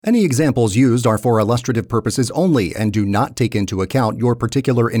Any examples used are for illustrative purposes only and do not take into account your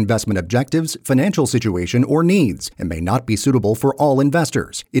particular investment objectives, financial situation, or needs, and may not be suitable for all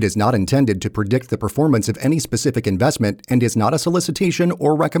investors. It is not intended to predict the performance of any specific investment and is not a solicitation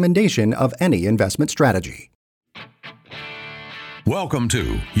or recommendation of any investment strategy. Welcome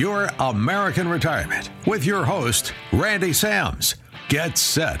to Your American Retirement with your host, Randy Sams. Get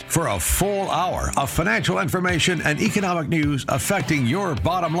set for a full hour of financial information and economic news affecting your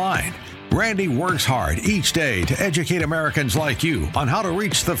bottom line. Randy works hard each day to educate Americans like you on how to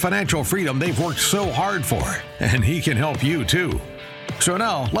reach the financial freedom they've worked so hard for, and he can help you too. So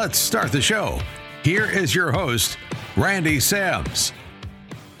now let's start the show. Here is your host, Randy Sams.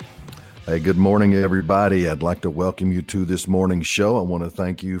 Hey, good morning, everybody. I'd like to welcome you to this morning's show. I want to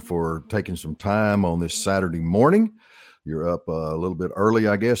thank you for taking some time on this Saturday morning. You're up a little bit early,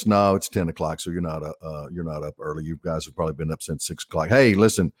 I guess. No, it's 10 o'clock, so you're not up early. You guys have probably been up since 6 o'clock. Hey,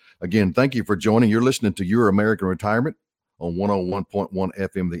 listen, again, thank you for joining. You're listening to Your American Retirement on 101.1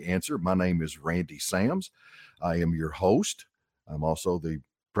 FM The Answer. My name is Randy Sams. I am your host. I'm also the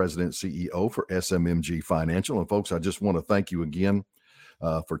president CEO for SMMG Financial. And folks, I just want to thank you again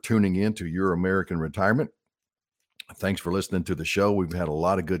for tuning in to Your American Retirement. Thanks for listening to the show. We've had a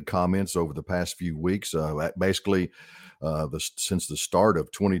lot of good comments over the past few weeks. Since the start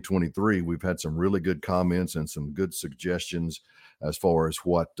of 2023, we've had some really good comments and some good suggestions as far as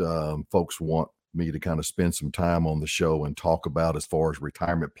what folks want me to kind of spend some time on the show and talk about as far as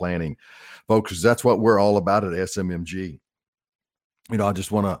retirement planning. Folks, that's what we're all about at SMMG. You know, I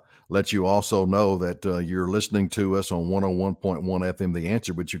just want to let you also know that you're listening to us on 101.1 FM The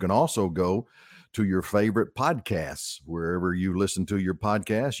Answer, but you can also go to your favorite podcasts, wherever you listen to your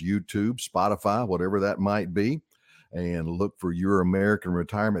podcast, YouTube, Spotify, whatever that might be, and look for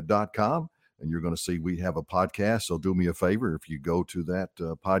YourAmericanRetirement.com, and you're going to see we have a podcast. So do me a favor, if you go to that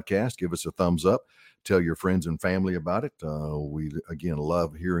podcast, give us a thumbs up, tell your friends and family about it. We, again,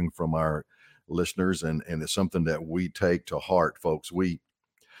 love hearing from our listeners, and it's something that we take to heart, folks. We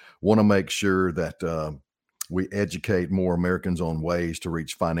want to make sure that we educate more Americans on ways to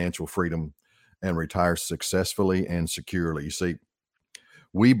reach financial freedom and retire successfully and securely. You see,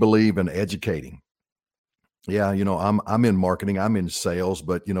 we believe in educating. Yeah, you know, I'm in marketing, I'm in sales,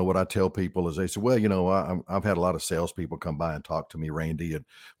 but you know what I tell people is they say, well, you know, I've had a lot of salespeople come by and talk to me, Randy, and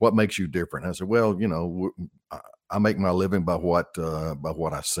what makes you different? I said, well, you know, I make my living by what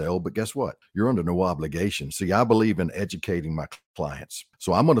I sell, but guess what? You're under no obligation. See, I believe in educating my clients.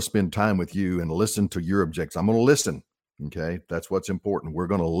 So I'm going to spend time with you and listen to your objectives. I'm going to listen. Okay, that's what's important. We're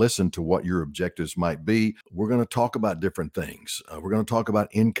going to listen to what your objectives might be. We're going to talk about different things. We're going to talk about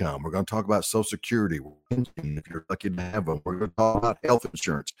income. We're going to talk about Social Security, if you're lucky to have them. We're going to talk about health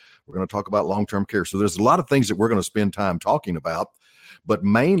insurance. We're going to talk about long-term care. So there's a lot of things that we're going to spend time talking about, but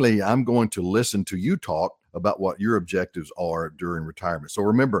mainly I'm going to listen to you talk about what your objectives are during retirement. So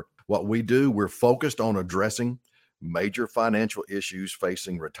remember, what we do, we're focused on addressing major financial issues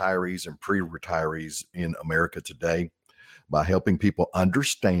facing retirees and pre-retirees in America today, by helping people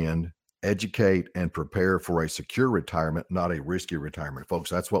understand, educate, and prepare for a secure retirement, not a risky retirement. Folks,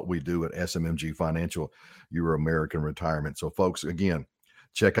 that's what we do at SMMG Financial, Your American Retirement. So folks, again,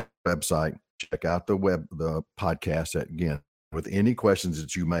 check out the website, check out the podcast. Again, with any questions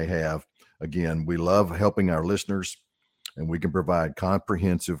that you may have, again, we love helping our listeners, and we can provide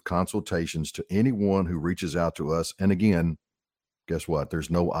comprehensive consultations to anyone who reaches out to us. And again, guess what?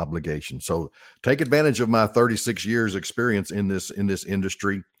 There's no obligation. So take advantage of my 36 years experience in this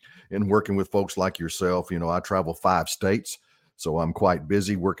industry and working with folks like yourself. You know, I travel 5 states, so I'm quite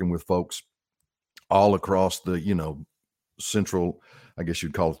busy working with folks all across the, you know, central, I guess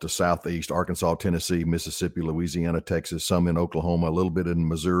you'd call it the Southeast, Arkansas, Tennessee, Mississippi, Louisiana, Texas, some in Oklahoma, a little bit in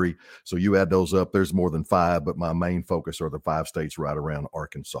Missouri. So you add those up, there's more than 5, but my main focus are the 5 states right around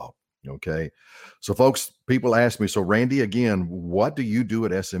Arkansas. Okay. So folks, people ask me, so Randy, again, what do you do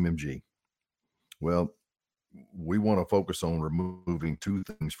at SMMG? Well, we want to focus on removing 2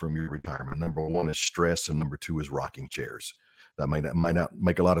 things from your retirement. Number 1 is stress, and number 2 is rocking chairs. That might not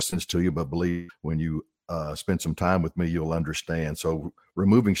make a lot of sense to you, but believe when you spend some time with me, you'll understand. So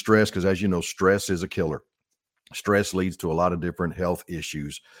removing stress, because as you know, stress is a killer. Stress leads to a lot of different health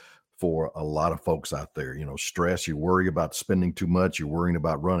issues for a lot of folks out there. You know, stress, you worry about spending too much, you're worrying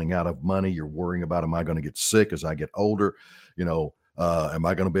about running out of money, you're worrying about, am I going to get sick as I get older? You know, am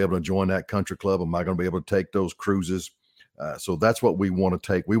I going to be able to join that country club? Am I going to be able to take those cruises? So that's what we want to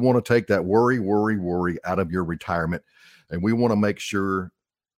take. We want to take that worry out of your retirement. And we want to make sure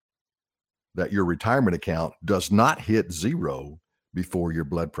that your retirement account does not hit 0 before your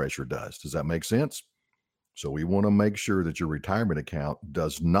blood pressure does. Does that make sense? So we want to make sure that your retirement account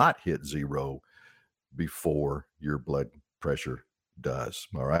does not hit zero before your blood pressure does.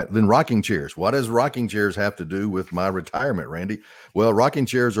 All right. Then rocking chairs. What does rocking chairs have to do with my retirement, Randy? Well, rocking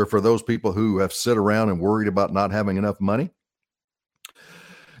chairs are for those people who have sit around and worried about not having enough money,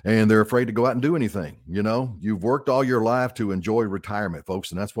 and they're afraid to go out and do anything. You know, you've worked all your life to enjoy retirement,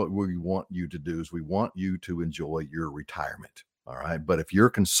 folks. And that's what we want you to do, is we want you to enjoy your retirement. All right. But if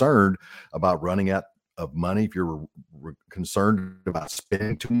you're concerned about running out of money, if you're concerned about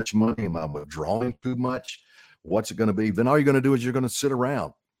spending too much money, about withdrawing too much, what's it going to be? Then all you're going to do is you're going to sit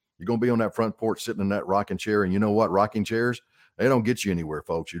around. You're going to be on that front porch sitting in that rocking chair. And you know what? Rocking chairs, they don't get you anywhere,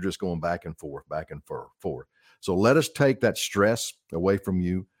 folks. You're just going back and forth, back and forth. So let us take that stress away from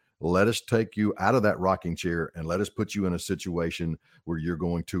you. Let us take you out of that rocking chair and let us put you in a situation where you're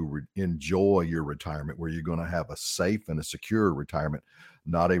going to enjoy your retirement, where you're going to have a safe and a secure retirement,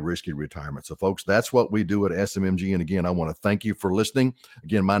 not a risky retirement. So, folks, that's what we do at SMMG. And again, I want to thank you for listening.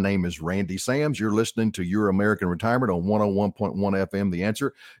 Again, my name is Randy Sams. You're listening to Your American Retirement on 101.1 FM, The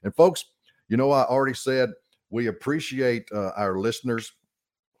Answer. And, folks, you know, I already said we appreciate our listeners.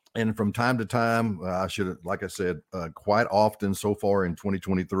 And from time to time, like I said, quite often so far in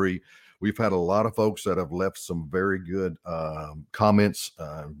 2023, we've had a lot of folks that have left some very good comments,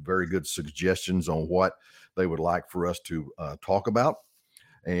 very good suggestions on what they would like for us to talk about.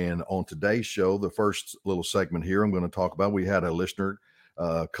 And on today's show, the first little segment here, I'm going to talk about, we had a listener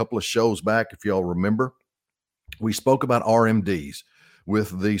a couple of shows back, if y'all remember, we spoke about RMDs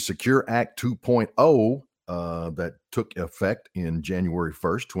with the Secure Act 2.0. That took effect in January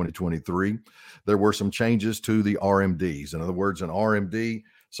 1st, 2023. There were some changes to the RMDs. In other words, an RMD.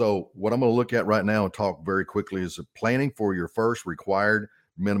 So what I'm going to look at right now and talk very quickly is planning for your first required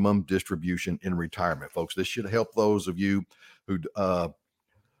minimum distribution in retirement. Folks, this should help those of you who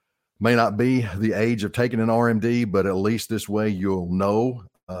may not be the age of taking an RMD, but at least this way you'll know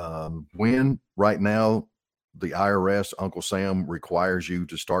when right now the IRS, Uncle Sam, requires you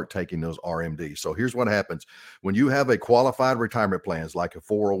to start taking those RMDs. So here's what happens. When you have a qualified retirement plans like a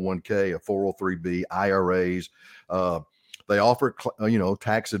 401k, a 403b, IRAs, they offer,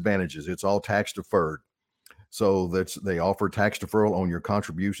 tax advantages. It's all tax deferred. So they offer tax deferral on your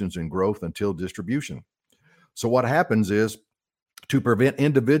contributions and growth until distribution. So what happens is, to prevent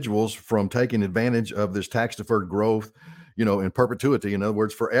individuals from taking advantage of this tax deferred growth, in perpetuity, in other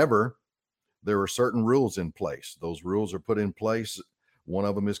words, forever, there are certain rules in place. Those rules are put in place. One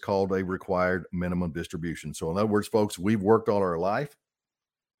of them is called a required minimum distribution. So in other words, folks, we've worked all our life.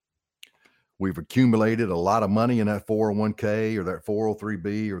 We've accumulated a lot of money in that 401k or that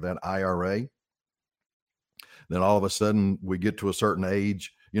 403b or that IRA. Then all of a sudden we get to a certain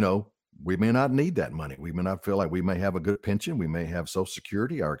age, we may not need that money. We may not feel like we may have a good pension. We may have Social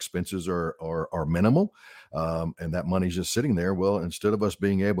Security. Our expenses are minimal. And that money's just sitting there. Well, instead of us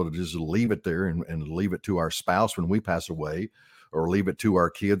being able to just leave it there and leave it to our spouse when we pass away, or leave it to our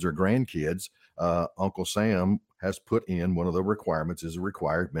kids or grandkids, Uncle Sam has put in one of the requirements is a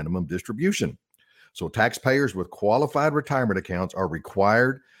required minimum distribution. So taxpayers with qualified retirement accounts are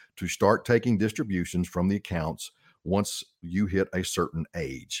required to start taking distributions from the accounts once you hit a certain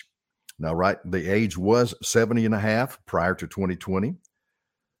age. Now, right, the age was 70 and a half prior to 2020.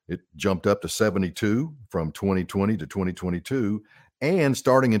 It jumped up to 72 from 2020 to 2022. And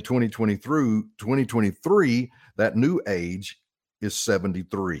starting in 2023, that new age is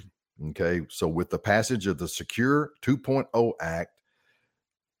 73. Okay. So with the passage of the Secure 2.0 Act,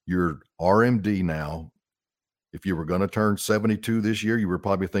 your RMD now, if you were going to turn 72 this year, you were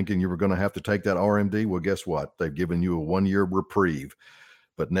probably thinking you were going to have to take that RMD. Well, guess what? They've given you a 1-year reprieve.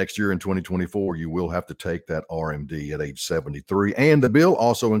 But next year in 2024, you will have to take that RMD at age 73. And the bill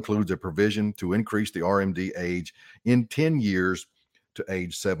also includes a provision to increase the RMD age in 10 years to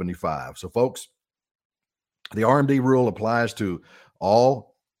age 75. So, folks, the RMD rule applies to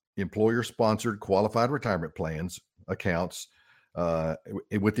all employer-sponsored qualified retirement plans accounts,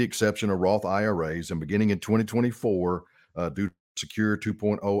 with the exception of Roth IRAs. And beginning in 2024, due to Secure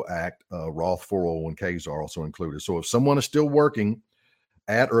 2.0 Act, Roth 401ks are also included. So if someone is still working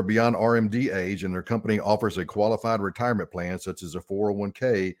at or beyond RMD age and their company offers a qualified retirement plan, such as a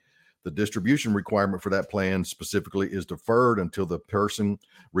 401k, the distribution requirement for that plan specifically is deferred until the person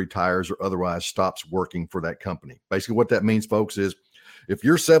retires or otherwise stops working for that company. Basically, what that means, folks, is if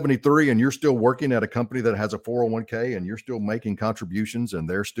you're 73 and you're still working at a company that has a 401k and you're still making contributions and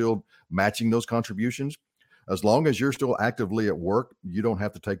they're still matching those contributions, as long as you're still actively at work, you don't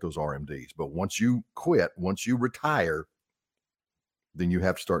have to take those RMDs. But once you quit, once you retire, then you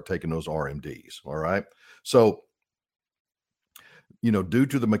have to start taking those RMDs. All right. So due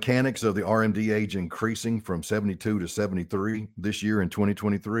to the mechanics of the RMD age increasing from 72 to 73 this year in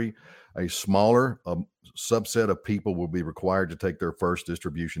 2023, a smaller subset of people will be required to take their first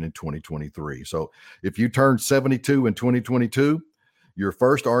distribution in 2023. So if you turned 72 in 2022, your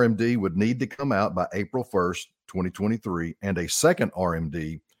first RMD would need to come out by April 1st, 2023, and a second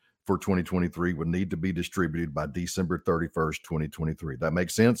RMD for 2023 would need to be distributed by December 31st, 2023. That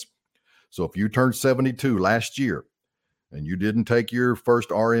makes sense? So if you turned 72 last year and you didn't take your first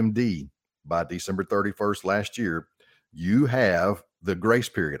RMD by December 31st last year, you have the grace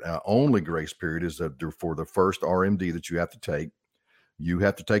period. Only grace period is for the first RMD that you have to take. You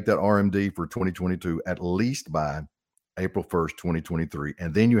have to take that RMD for 2022 at least by April 1st, 2023.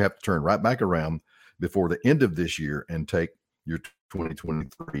 And then you have to turn right back around before the end of this year and take your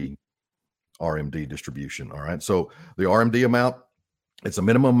 2023 RMD distribution. All right. So the RMD amount, it's a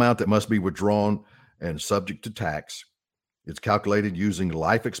minimum amount that must be withdrawn and subject to tax. It's calculated using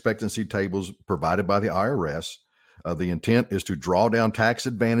life expectancy tables provided by the IRS. The intent is to draw down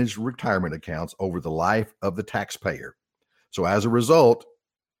tax-advantaged retirement accounts over the life of the taxpayer. So as a result,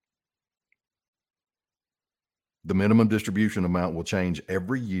 the minimum distribution amount will change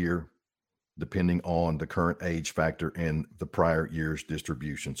every year depending on the current age factor and the prior year's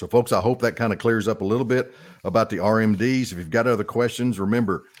distribution. So folks, I hope that kind of clears up a little bit about the RMDs. If you've got other questions,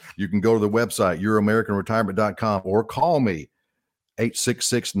 remember, you can go to the website, youramericanretirement.com, or call me,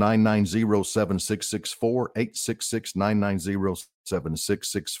 866-990-7664,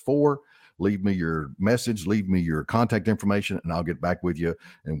 866-990-7664. Leave me your message, leave me your contact information, and I'll get back with you,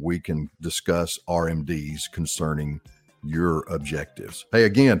 and we can discuss RMDs concerning your objectives. Hey,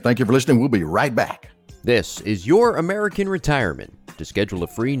 again, thank you for listening. We'll be right back. This is Your American Retirement. To schedule a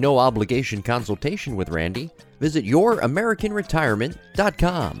free, no-obligation consultation with Randy, visit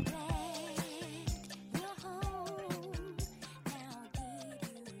youramericanretirement.com.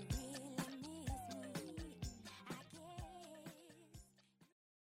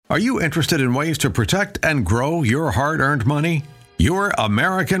 Are you interested in ways to protect and grow your hard-earned money? Your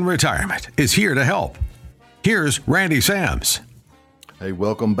American Retirement is here to help. Here's Randy Sams. Hey,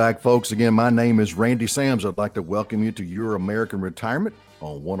 welcome back, folks. Again, my name is Randy Sams. I'd like to welcome you to Your American Retirement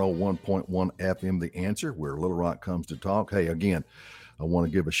on 101.1 FM, The Answer, where Little Rock comes to talk. Hey, again, I want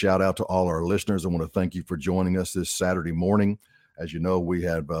to give a shout out to all our listeners. I want to thank you for joining us this Saturday morning. As you know, we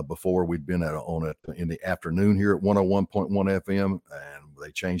had before we'd been on it in the afternoon here at 101.1 FM, and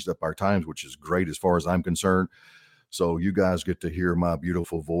they changed up our times, which is great as far as I'm concerned. So you guys get to hear my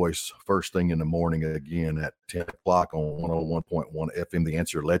beautiful voice first thing in the morning again at 10 o'clock on 101.1 FM, The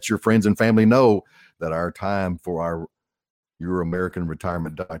Answer. Let your friends and family know that our time for our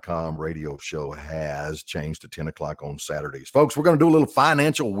YourAmericanRetirement.com radio show has changed to 10 o'clock on Saturdays. Folks, we're going to do a little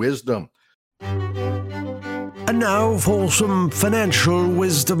financial wisdom. And now for some financial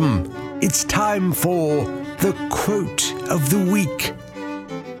wisdom. It's time for the quote of the week.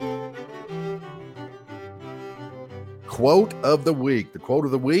 Quote of the week. The quote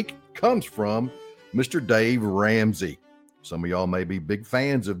of the week comes from Mr. Dave Ramsey. Some of y'all may be big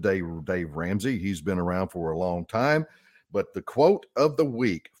fans of Dave Ramsey. He's been around for a long time. But the quote of the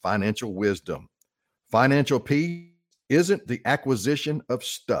week, financial wisdom. Financial peace isn't the acquisition of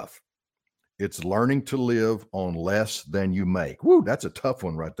stuff. It's learning to live on less than you make. Woo, that's a tough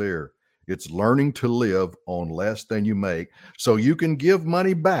one right there. It's learning to live on less than you make so you can give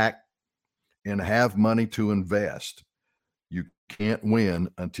money back and have money to invest. You can't win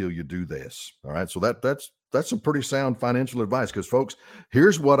until you do this. All right. So that's some pretty sound financial advice, because folks,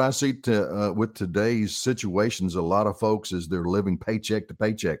 here's what I see with today's situations. A lot of folks is they're living paycheck to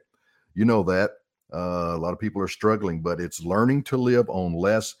paycheck. You know that a lot of people are struggling, but it's learning to live on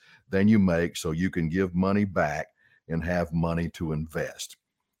less than you make so you can give money back and have money to invest.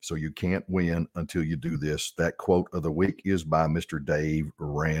 So you can't win until you do this. That quote of the week is by Mr. Dave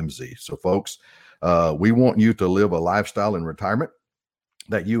Ramsey. So folks, we want you to live a lifestyle in retirement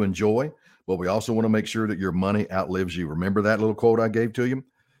that you enjoy, but we also want to make sure that your money outlives you. Remember that little quote I gave to you?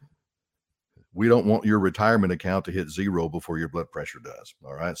 We don't want your retirement account to hit zero before your blood pressure does.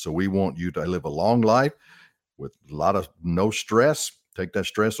 All right. So we want you to live a long life with a lot of no stress. Take that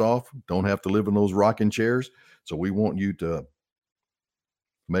stress off. Don't have to live in those rocking chairs. So we want you to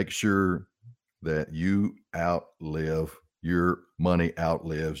make sure that your money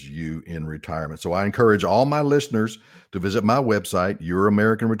outlives you in retirement. So I encourage all my listeners to visit my website,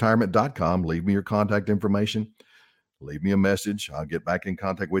 youramericanretirement.com. Leave me your contact information. Leave me a message. I'll get back in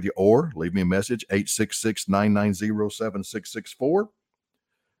contact with you, or leave me a message, 866-990-7664.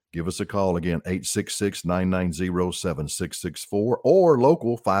 Give us a call again, 866-990-7664, or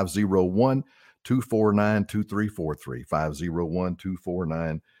local 501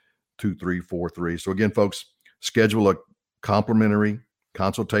 501-249-2343, 501-249-2343. So again, folks, schedule a complimentary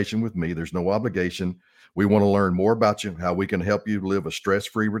consultation with me. There's no obligation. We want to learn more about you, how we can help you live a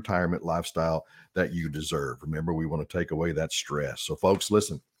stress-free retirement lifestyle that you deserve. Remember, we want to take away that stress. So folks,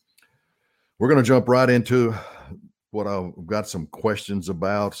 listen, we're going to jump right into what I've got some questions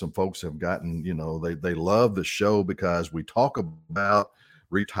about. Some folks have gotten, they love the show because we talk about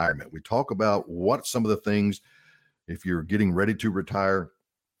retirement. We talk about what some of the things, if you're getting ready to retire,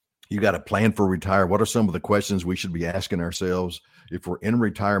 you got to plan for retire. What are some of the questions we should be asking ourselves? If we're in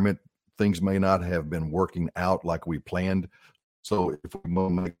retirement, things may not have been working out like we planned. So if we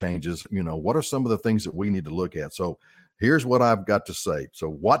want to make changes, what are some of the things that we need to look at? So here's what I've got to say. So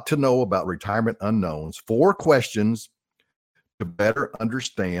what to know about retirement unknowns, 4 questions to better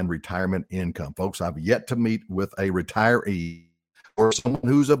understand retirement income. Folks, I've yet to meet with a retiree or someone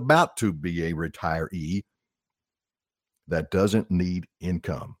who's about to be a retiree that doesn't need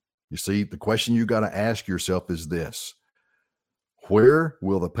income. You see, the question you got to ask yourself is this: where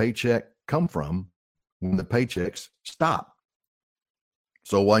will the paycheck come from when the paychecks stop?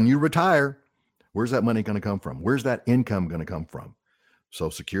 So when you retire, where's that money going to come from? Where's that income going to come from?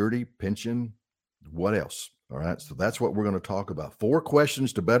 Social Security, pension, what else? All right. So that's what we're going to talk about. 4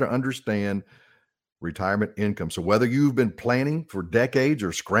 questions to better understand retirement income. So whether you've been planning for decades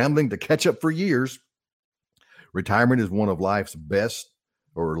or scrambling to catch up for years, retirement is one of life's best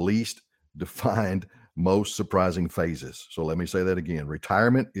or least defined, most surprising phases. So let me say that again.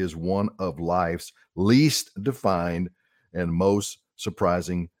 Retirement is one of life's least defined and most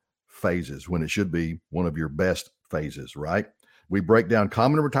surprising phases, when it should be one of your best phases, right? We break down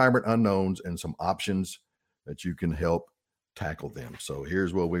common retirement unknowns and some options that you can help tackle them. So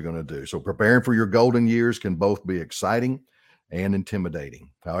here's what we're going to do. So preparing for your golden years can both be exciting and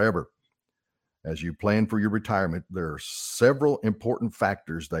intimidating. However, as you plan for your retirement, there are several important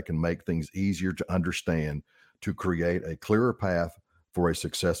factors that can make things easier to understand to create a clearer path for a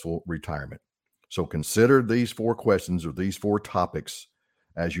successful retirement. So consider these 4 questions or these 4 topics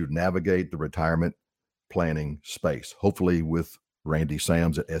as you navigate the retirement planning space, hopefully with Randy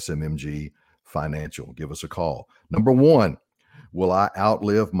Sams at SMMG Financial. Give us a call. Number 1, will I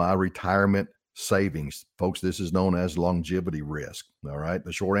outlive my retirement savings? Folks, this is known as longevity risk. All right.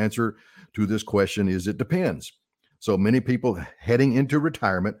 The short answer to this question is it depends. So many people heading into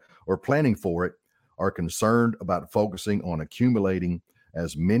retirement or planning for it are concerned about focusing on accumulating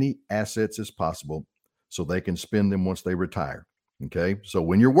as many assets as possible so they can spend them once they retire. Okay. So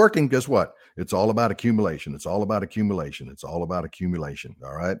when you're working, guess what? It's all about accumulation. It's all about accumulation. It's all about accumulation.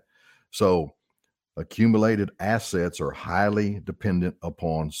 All right. So accumulated assets are highly dependent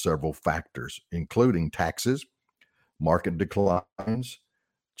upon several factors, including taxes, market declines,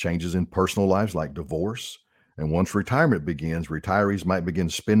 changes in personal lives like divorce. And once retirement begins, retirees might begin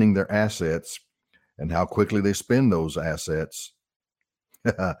spending their assets, and how quickly they spend those assets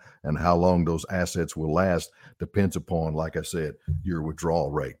and how long those assets will last depends upon, like I said, your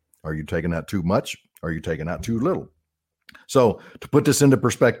withdrawal rate. Are you taking out too much? Are you taking out too little? So to put this into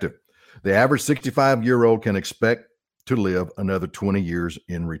perspective, the average 65-year-old can expect to live another 20 years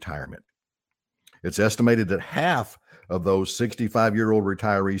in retirement. It's estimated that half of those 65-year-old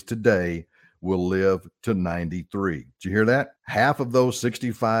retirees today will live to 93. Did you hear that? Half of those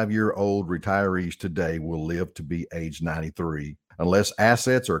 65-year-old retirees today will live to be age 93. Unless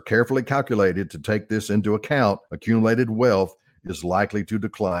assets are carefully calculated to take this into account, accumulated wealth is likely to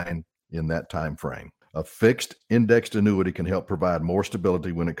decline in that time frame. A fixed indexed annuity can help provide more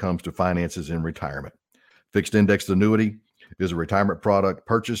stability when it comes to finances in retirement. Fixed indexed annuity is a retirement product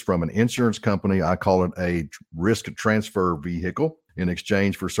purchased from an insurance company. I call it a risk transfer vehicle in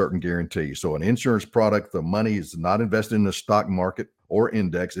exchange for certain guarantees. So an insurance product, the money is not invested in the stock market or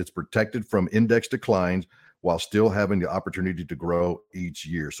index. It's protected from index declines while still having the opportunity to grow each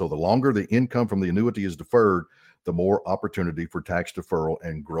year. So the longer the income from the annuity is deferred, the more opportunity for tax deferral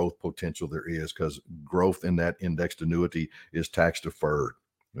and growth potential there is, because growth in that indexed annuity is tax deferred.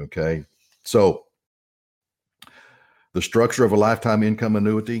 Okay. So the structure of a lifetime income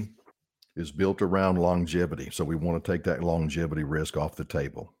annuity is built around longevity. So we want to take that longevity risk off the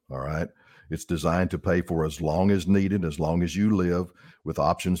table. All right. It's designed to pay for as long as needed, as long as you live, with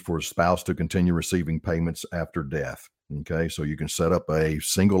options for a spouse to continue receiving payments after death. Okay, so you can set up a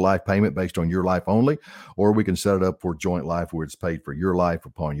single life payment based on your life only, or we can set it up for joint life where it's paid for your life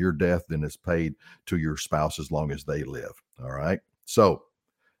upon your death, then it's paid to your spouse as long as they live. All right. So,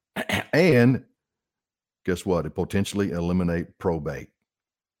 and guess what? It potentially eliminate probate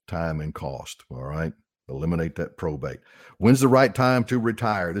time and cost. All right. Eliminate that probate. When's the right time to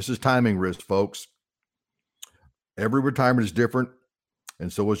retire? This is timing risk, folks. Every retirement is different,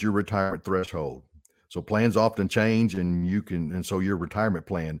 and so is your retirement threshold. So plans often change, and so your retirement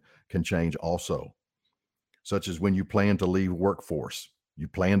plan can change also, such as when you plan to leave workforce. You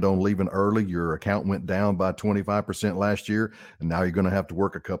planned on leaving early, your account went down by 25% last year, and now you're going to have to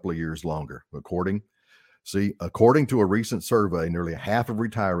work a couple of years longer. According to a recent survey, nearly half of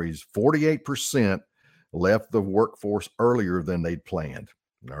retirees, 48%, left the workforce earlier than they'd planned.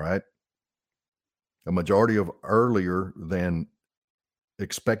 All right. A majority of earlier than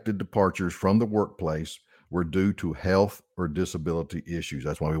expected departures from the workplace were due to health or disability issues.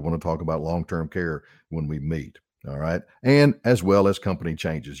 That's why we want to talk about long-term care when we meet. All right. And as well as company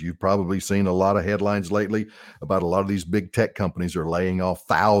changes. You've probably seen a lot of headlines lately about a lot of these big tech companies are laying off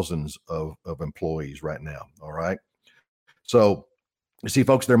thousands of employees right now. All right. So you see,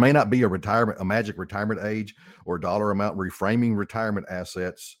 folks, there may not be a magic retirement age or dollar amount. Reframing retirement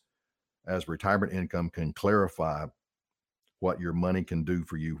assets as retirement income can clarify what your money can do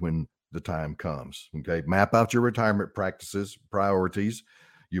for you when the time comes. Okay. Map out your retirement practices, priorities.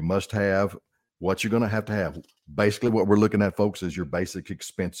 You must have what you're going to have. Basically, what we're looking at, folks, is your basic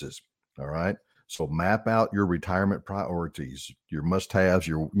expenses. All right. So map out your retirement priorities, your must-haves,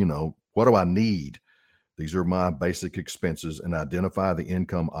 what do I need? These are my basic expenses, and identify the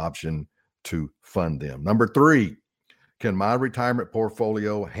income option to fund them. Number 3, can my retirement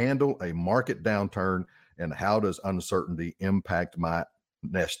portfolio handle a market downturn, and how does uncertainty impact my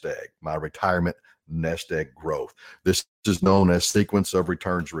nest egg, my retirement nest egg growth? This is known as sequence of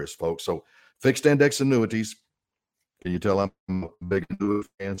returns risk, folks. So fixed index annuities, can you tell I'm a big annuity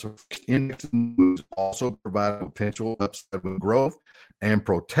fan? So fixed index annuities also provide potential upside with growth and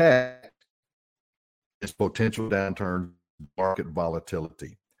protect its potential downturn market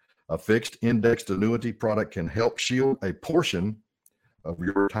volatility. A fixed indexed annuity product can help shield a portion of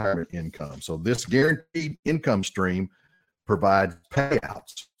your retirement income. So this guaranteed income stream provides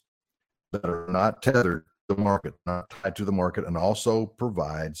payouts that are not tethered to the market, not tied to the market, and also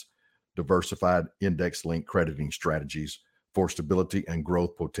provides diversified index-linked crediting strategies for stability and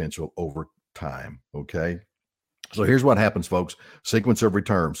growth potential over time. Okay. So here's what happens, folks. Sequence of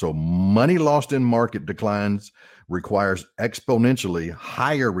return. So money lost in market declines requires exponentially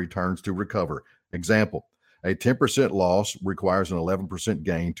higher returns to recover. Example, a 10% loss requires an 11%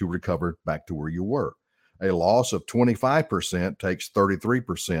 gain to recover back to where you were. A loss of 25% takes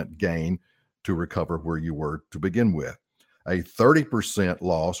 33% gain to recover where you were to begin with. A 30%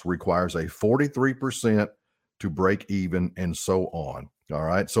 loss requires a 43% to break even, and so on. All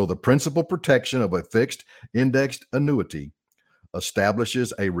right. So the principal protection of a fixed indexed annuity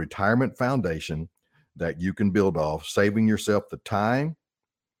establishes a retirement foundation that you can build off, saving yourself the time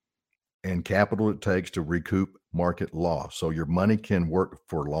and capital it takes to recoup market loss. So your money can work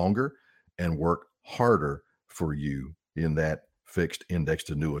for longer and work harder for you in that fixed indexed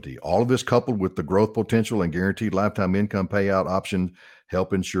annuity. All of this, coupled with the growth potential and guaranteed lifetime income payout options,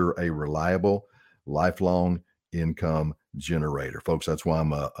 help ensure a reliable, lifelong income generator. Folks, that's why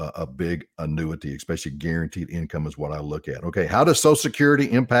I'm a big annuity, especially guaranteed income is what I look at. Okay, how does Social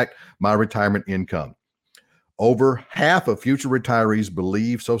Security impact my retirement income? Over half of future retirees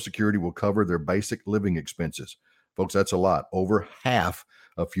believe Social Security will cover their basic living expenses. Folks, that's a lot. Over half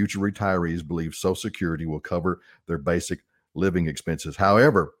of future retirees believe Social Security will cover their basic living expenses.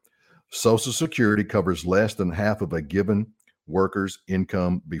 However, Social Security covers less than half of a given worker's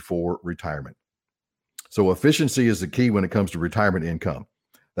income before retirement. So efficiency is the key when it comes to retirement income.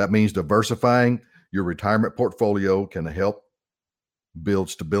 That means diversifying your retirement portfolio can help build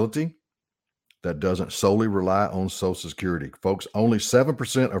stability that doesn't solely rely on Social Security. Folks, only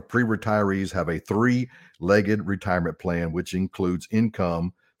 7% of pre-retirees have a 3-legged retirement plan, which includes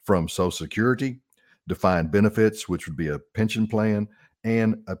income from Social Security, defined benefits, which would be a pension plan,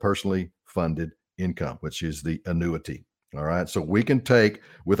 and a personally funded income, which is the annuity. All right. So we can take,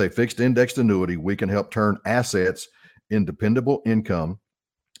 with a fixed indexed annuity, we can help turn assets in dependable income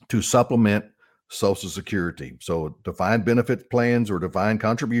to supplement Social Security. So defined benefit plans or defined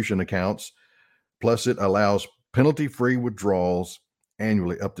contribution accounts, plus it allows penalty-free withdrawals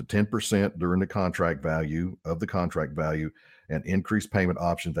annually up to 10% during the contract value and increased payment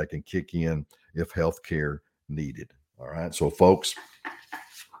options that can kick in if health care needed. All right. So folks,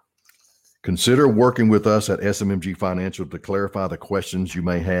 consider working with us at SMMG Financial to clarify the questions you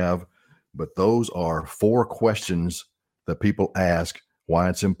may have, but those are 4 questions that people ask why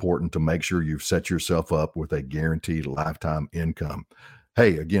it's important to make sure you've set yourself up with a guaranteed lifetime income.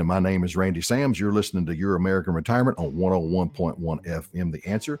 Hey, again, my name is Randy Sams. You're listening to Your American Retirement on 101.1 FM. The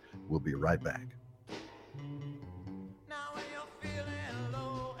Answer. We'll be right back.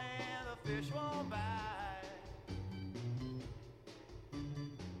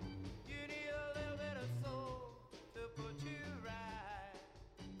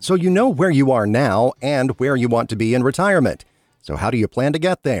 So you know where you are now and where you want to be in retirement. So how do you plan to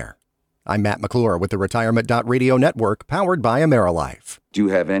get there? I'm Matt McClure with the Retirement.Radio Network, powered by AmeriLife. Do you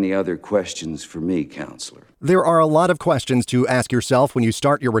have any other questions for me, counselor? There are a lot of questions to ask yourself when you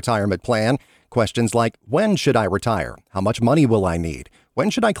start your retirement plan. Questions like, when should I retire? How much money will I need? When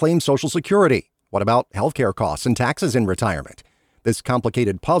should I claim Social Security? What about healthcare costs and taxes in retirement? This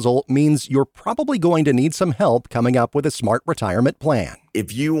complicated puzzle means you're probably going to need some help coming up with a smart retirement plan.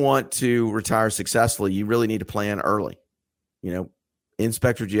 If you want to retire successfully, you really need to plan early.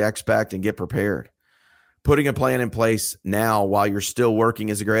 Inspect what you expect and get prepared. Putting a plan in place now while you're still working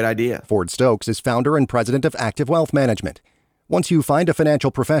is a great idea. Ford Stokes is founder and president of Active Wealth Management. Once you find a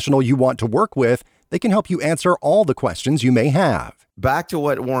financial professional you want to work with, they can help you answer all the questions you may have. Back to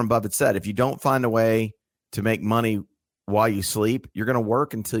what Warren Buffett said, if you don't find a way to make money while you sleep, you're going to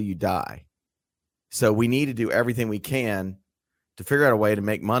work until you die. So we need to do everything we can to figure out a way to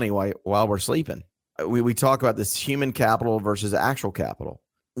make money while we're sleeping. We talk about this human capital versus actual capital.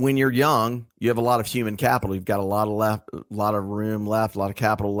 When you're young, you have a lot of human capital. You've got a lot of room left, a lot of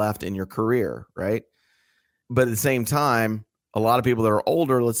capital left in your career, right? But at the same time, a lot of people that are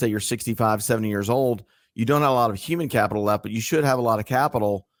older, let's say you're 65, 70 years old, you don't have a lot of human capital left, but you should have a lot of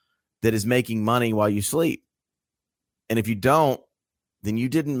capital that is making money while you sleep. And if you don't, then you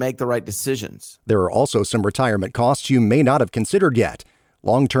didn't make the right decisions. There are also some retirement costs you may not have considered yet.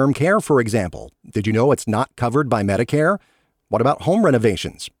 Long-term care, for example. Did you know it's not covered by Medicare? What about home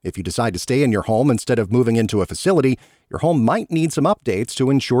renovations? If you decide to stay in your home instead of moving into a facility, your home might need some updates to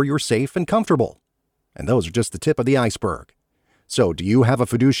ensure you're safe and comfortable. And those are just the tip of the iceberg. So, do you have a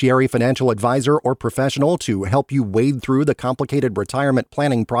fiduciary financial advisor or professional to help you wade through the complicated retirement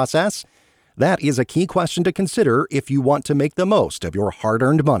planning process? That is a key question to consider if you want to make the most of your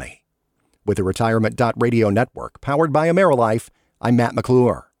hard-earned money. With the Retirement.Radio Network, powered by AmeriLife, I'm Matt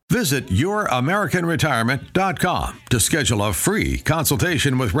McClure. Visit YourAmericanRetirement.com to schedule a free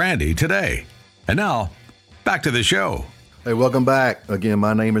consultation with Randy today. And now, back to the show. Hey, welcome back. Again,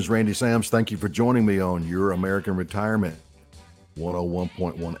 my name is Randy Sams. Thank you for joining me on Your American Retirement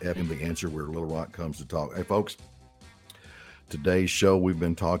 101.1 FM, The Answer, where Little Rock comes to talk. Hey, folks, today's show, we've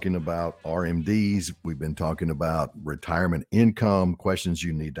been talking about RMDs. We've been talking about retirement income, questions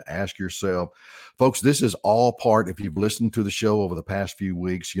you need to ask yourself. Folks, this is all part, if you've listened to the show over the past few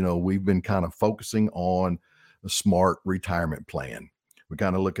weeks, we've been kind of focusing on a smart retirement plan. We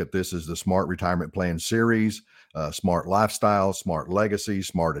kind of look at this as the Smart Retirement Plan series, smart lifestyle, smart legacy,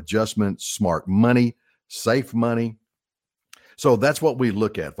 smart adjustments, smart money, safe money. So that's what we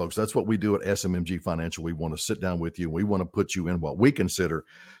look at, folks. That's what we do at SMMG Financial. We want to sit down with you. We want to put you in what we consider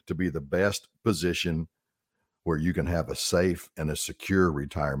to be the best position where you can have a safe and a secure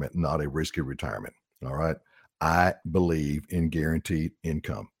retirement, not a risky retirement. All right. I believe in guaranteed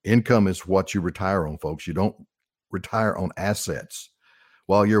income. Income is what you retire on, folks. You don't retire on assets.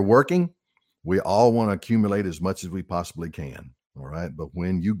 While you're working, we all want to accumulate as much as we possibly can. All right. But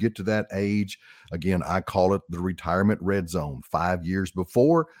when you get to that age, again, I call it the retirement red zone. 5 years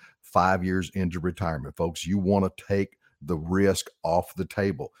before, 5 years into retirement, folks, you want to take the risk off the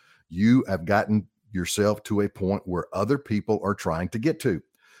table. You have gotten yourself to a point where other people are trying to get to.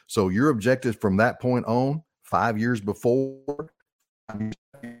 So your objective from that point on, 5 years before, all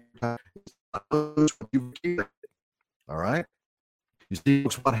right. You see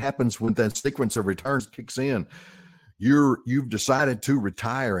what happens when that sequence of returns kicks in. You've decided to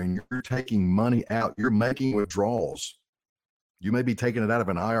retire and you're taking money out. You're making withdrawals. You may be taking it out of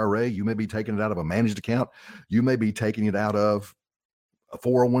an IRA. You may be taking it out of a managed account. You may be taking it out of a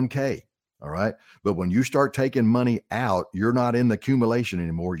 401k. All right. But when you start taking money out, you're not in the accumulation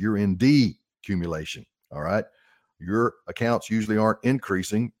anymore. You're in decumulation. All right. Your accounts usually aren't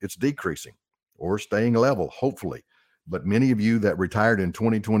increasing. It's decreasing or staying level, hopefully. But many of you that retired in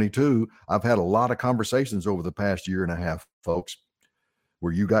 2022, I've had a lot of conversations over the past year and a half, folks,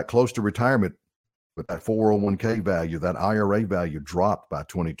 where you got close to retirement, but that 401k value, that IRA value dropped by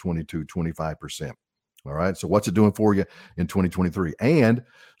 2022, 25%. All right. So what's it doing for you in 2023? And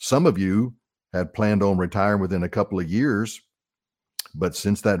some of you had planned on retiring within a couple of years, but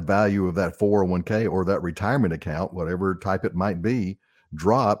since that value of that 401k or that retirement account, whatever type it might be,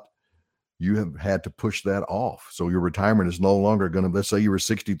 dropped, you have had to push that off. So your retirement is no longer going to, let's say you were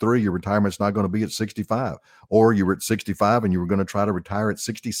 63, your retirement's not going to be at 65, or you were at 65 and you were going to try to retire at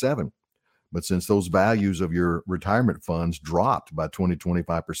 67. But since those values of your retirement funds dropped by 20,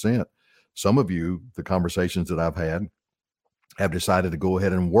 25%, some of you, the conversations that I've had, have decided to go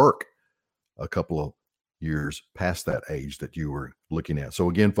ahead and work a couple of years past that age that you were looking at.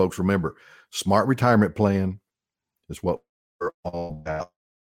 So again, folks, remember, smart retirement plan is what we're all about.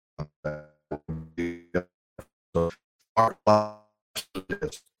 our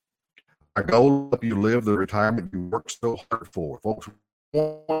goal is you live the retirement you work so hard for. Folks,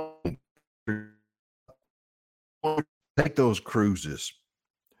 take those cruises.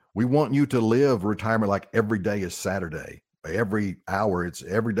 We want you to live retirement like every day is Saturday. Every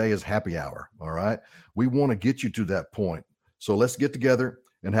day is happy hour. All right. We want to get you to that point. So let's get together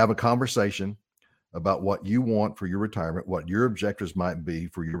and have a conversation about what you want for your retirement, what your objectives might be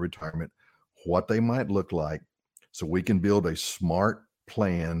for your retirement, what they might look like, so we can build a smart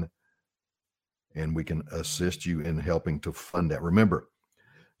plan and we can assist you in helping to fund that. Remember,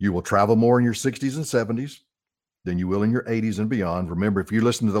 you will travel more in your 60s and 70s than you will in your 80s and beyond. Remember, if you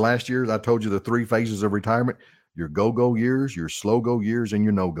listen to the last years, I told you the 3 phases of retirement: your go-go years, your slow-go years, and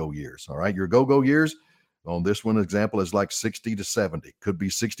your no-go years. All right. Your go-go years on this one example is like 60 to 70, could be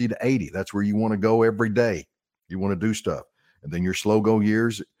 60 to 80. That's where you want to go every day. You want to do stuff. And then your slow-go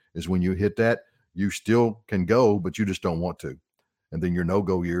years is when you hit that, you still can go, but you just don't want to. And then your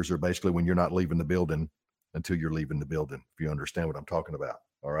no-go years are basically when you're not leaving the building until you're leaving the building, if you understand what I'm talking about.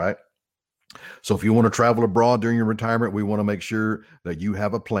 All right. So if you want to travel abroad during your retirement, we want to make sure that you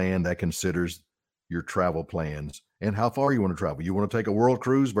have a plan that considers your travel plans and how far you want to travel. You want to take a world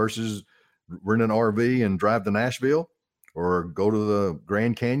cruise versus rent an RV and drive to Nashville or go to the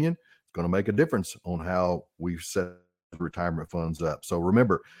Grand Canyon. It's going to make a difference on how we set retirement funds up. So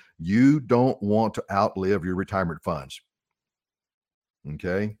remember, you don't want to outlive your retirement funds.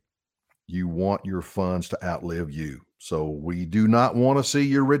 Okay. You want your funds to outlive you. So we do not want to see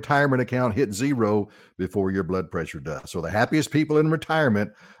your retirement account hit zero before your blood pressure does. So the happiest people in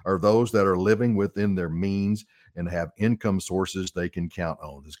retirement are those that are living within their means and have income sources they can count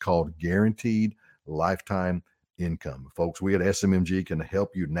on. It's called guaranteed lifetime income. Folks, we at SMMG can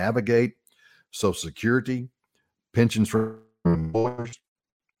help you navigate Social Security, pensions from employers,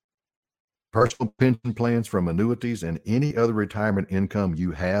 personal pension plans from annuities, and any other retirement income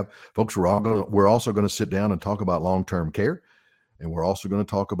you have. Folks, we're also going to sit down and talk about long-term care, and we're also going to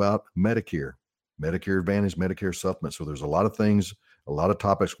talk about Medicare Advantage, Medicare supplements. So there's a lot of things, a lot of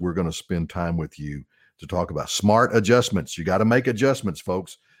topics we're going to spend time with you to talk about. Smart adjustments. You got to make adjustments,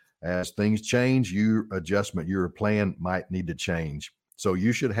 folks. As things change, your plan might need to change. So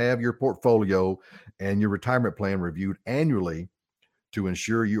you should have your portfolio and your retirement plan reviewed annually to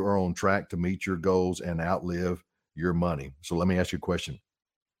ensure you are on track to meet your goals and outlive your money. So let me ask you a question.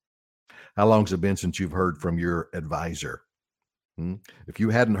 How long has it been since you've heard from your advisor? If you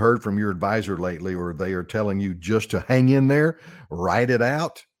hadn't heard from your advisor lately, or they are telling you just to hang in there, write it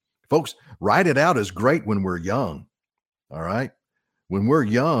out. Folks, write it out is great when we're young. All right. When we're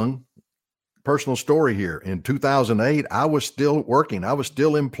young, personal story here. In 2008, I was still working. I was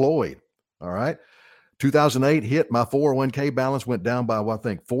still employed. All right. 2008 hit, my 401k balance went down by, I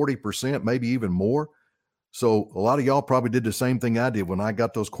think, 40%, maybe even more. So a lot of y'all probably did the same thing I did. When I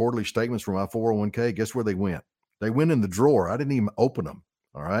got those quarterly statements from my 401k, guess where they went? They went in the drawer. I didn't even open them.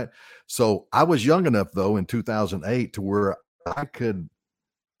 All right. So I was young enough, though, in 2008 to where I could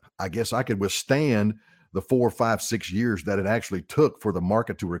withstand the 4, 5, 6 years that it actually took for the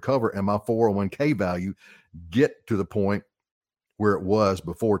market to recover and my 401k value get to the point where it was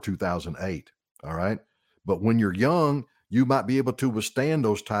before 2008. All right. But when you're young, you might be able to withstand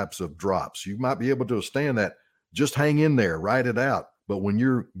those types of drops. You might be able to withstand that. Just hang in there, write it out. But when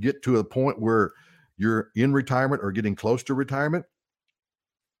you get to a point where you're in retirement or getting close to retirement,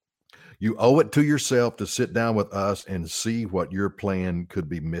 you owe it to yourself to sit down with us and see what your plan could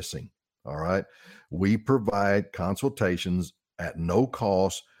be missing. All right. We provide consultations at no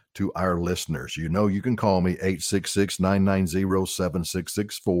cost to our listeners. You know, you can call me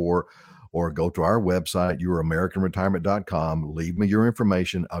 866-990-7664 or go to our website, youramericanretirement.com. Leave me your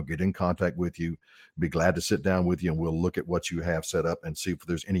information. I'll get in contact with you. Be glad to sit down with you, and we'll look at what you have set up and see if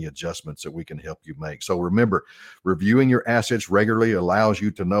there's any adjustments that we can help you make. So remember, reviewing your assets regularly allows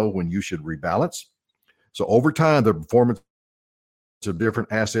you to know when you should rebalance. So over time, the performance of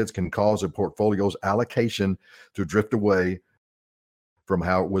different assets can cause a portfolio's allocation to drift away from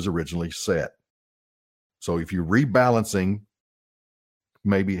how it was originally set. So if you're rebalancing,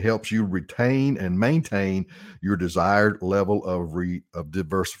 maybe helps you retain and maintain your desired level of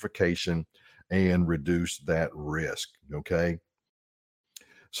diversification and reduce that risk. Okay.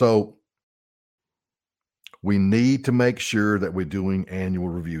 So we need to make sure that we're doing annual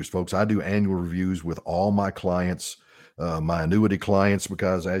reviews, folks. I do annual reviews with all my clients, my annuity clients,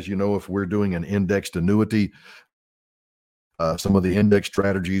 because as you know, if we're doing an indexed annuity, some of the index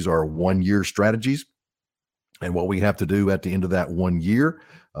strategies are 1-year strategies. And what we have to do at the end of that 1 year,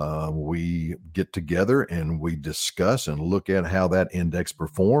 we get together and we discuss and look at how that index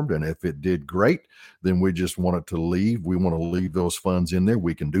performed. And if it did great, then we just want it to leave. We want to leave those funds in there.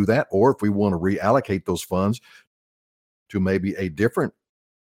 We can do that. Or if we want to reallocate those funds to maybe a different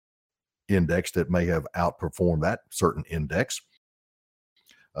index that may have outperformed that certain index,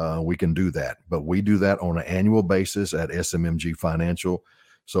 we can do that. But we do that on an annual basis at SMMG Financial.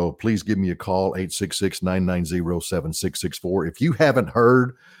 So please give me a call, 866-990-7664. If you haven't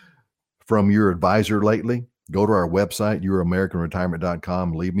heard from your advisor lately, go to our website,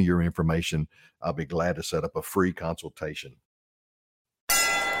 youramericanretirement.com. Leave me your information. I'll be glad to set up a free consultation.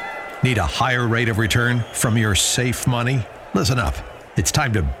 Need a higher rate of return from your safe money? Listen up. It's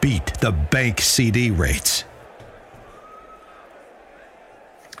time to beat the bank CD rates.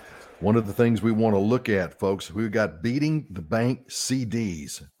 One of the things we want to look at, folks, we've got beating the bank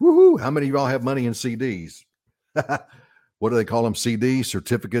CDs. Woohoo! How many of y'all have money in CDs? What do they call them? CDs,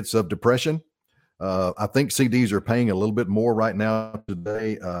 certificates of depression. I think CDs are paying a little bit more right now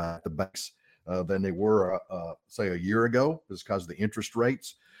today at the banks than they were, say, a year ago, just because of the interest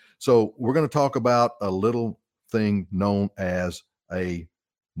rates. So we're going to talk about a little thing known as a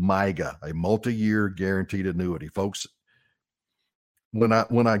MYGA, a multi-year guaranteed annuity. Folks, when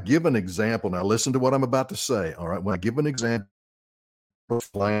I give an example, now listen to what I'm about to say, all right? When I give an example of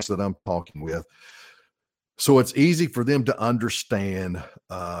clients that I'm talking with, so it's easy for them to understand,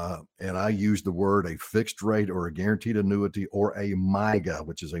 and I use the word a fixed rate or a guaranteed annuity or a MYGA,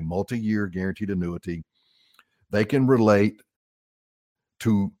 which is a multi-year guaranteed annuity. They can relate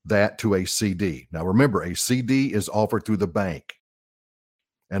to that to a CD. Now remember, a CD is offered through the bank.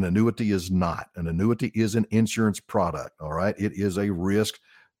 An annuity is not. An annuity is an insurance product, all right? It is a risk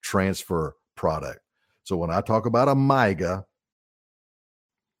transfer product. So when I talk about a MYGA,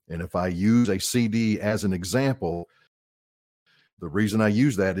 and if I use a CD as an example, the reason I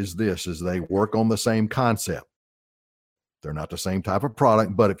use that is this, is they work on the same concept. They're not the same type of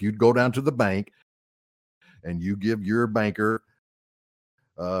product, but if you go down to the bank and you give your banker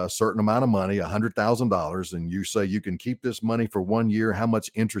a certain amount of money, $100,000, and you say you can keep this money for 1 year, how much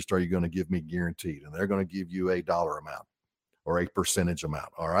interest are you going to give me guaranteed? And they're going to give you a dollar amount or a percentage amount.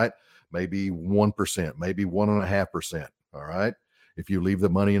 All right. Maybe 1%, maybe 1.5%. All right. If you leave the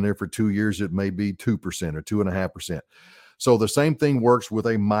money in there for 2 years, it may be 2% or 2.5%. So the same thing works with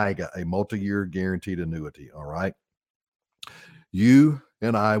a MYGA, a multi-year guaranteed annuity. All right. You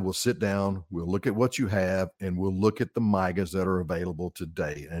and I will sit down, we'll look at what you have, and we'll look at the MYGAs that are available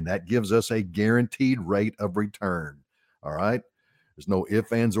today. And that gives us a guaranteed rate of return. All right. There's no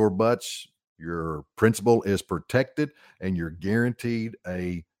ifs, ands, or buts. Your principal is protected and you're guaranteed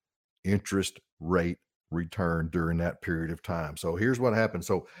a interest rate return during that period of time. So here's what happens.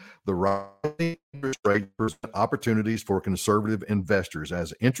 So the rising interest rate presents opportunities for conservative investors.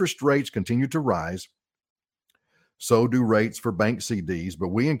 As interest rates continue to rise, so do rates for bank CDs, but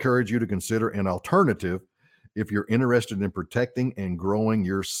we encourage you to consider an alternative if you're interested in protecting and growing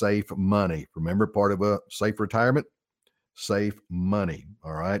your safe money. Remember, part of a safe retirement, safe money.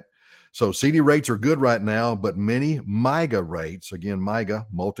 All right. So CD rates are good right now, but many MYGA rates, again, MYGA,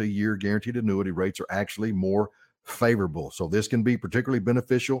 multi-year guaranteed annuity rates, are actually more favorable. So this can be particularly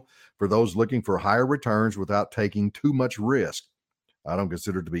beneficial for those looking for higher returns without taking too much risk. I don't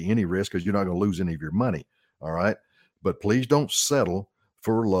consider it to be any risk because you're not going to lose any of your money. All right. But please don't settle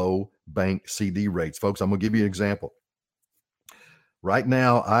for low bank CD rates. Folks, I'm going to give you an example. Right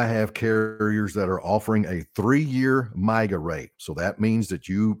now, I have carriers that are offering a 3-year MYGA rate. So that means that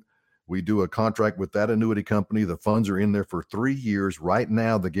we do a contract with that annuity company. The funds are in there for 3 years. Right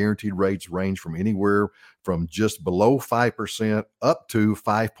now, the guaranteed rates range from anywhere from just below 5% up to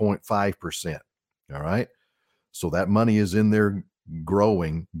 5.5%. All right. So that money is in there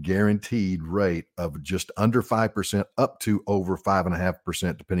growing, guaranteed rate of just under 5% up to over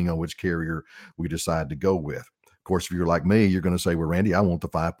 5.5%, depending on which carrier we decide to go with. Of course, if you're like me, you're going to say, well, Randy, I want the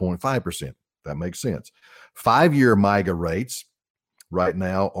 5.5%. That makes sense. 5-year MYGA rates right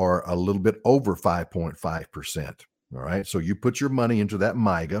now are a little bit over 5.5%. All right. So you put your money into that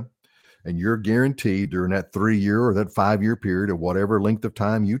MYGA and you're guaranteed during that 3-year or that 5-year period or whatever length of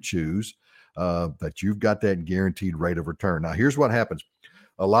time you choose, that you've got that guaranteed rate of return. Now, here's what happens.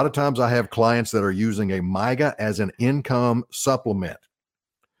 A lot of times I have clients that are using a MYGA as an income supplement.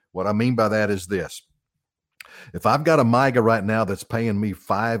 What I mean by that is this. If I've got a MYGA right now that's paying me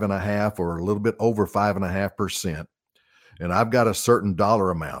 5.5% or a little bit over 5.5%, and I've got a certain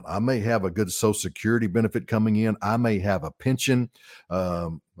dollar amount, I may have a good Social Security benefit coming in. I may have a pension.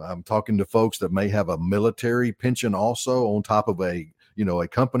 I'm talking to folks that may have a military pension also on top of a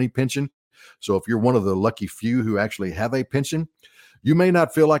company pension. So if you're one of the lucky few who actually have a pension, you may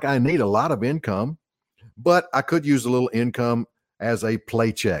not feel like I need a lot of income, but I could use a little income as a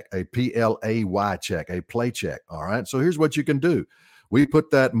play check, a PLAY check, a play check. All right. So here's what you can do. We put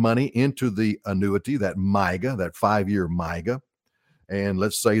that money into the annuity, that MYGA, that 5-year MYGA. And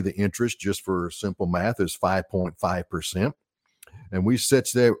let's say the interest, just for simple math, is 5.5%. And we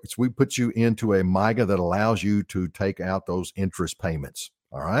put you into a MYGA that allows you to take out those interest payments.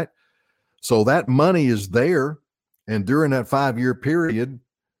 All right. So that money is there. And during that 5-year period,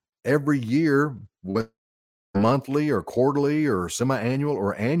 every year, with monthly or quarterly or semi-annual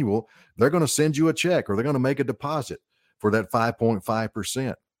or annual, they're going to send you a check or they're going to make a deposit for that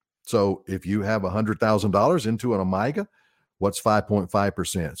 5.5%. So if you have $100,000 into an MYGA, what's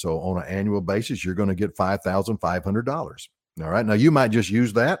 5.5%? So on an annual basis, you're going to get $5,500. All right. Now you might just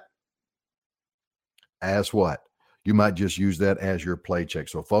use that as what? You might just use that as your play check.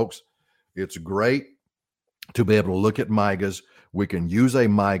 So folks, it's great to be able to look at MYGAs. We can use a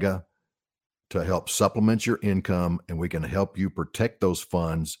MYGA to help supplement your income, and we can help you protect those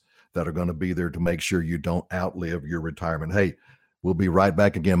funds that are going to be there to make sure you don't outlive your retirement. Hey, we'll be right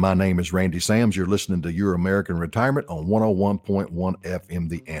back again. My name is Randy Sams. You're listening to Your American Retirement on 101.1 FM,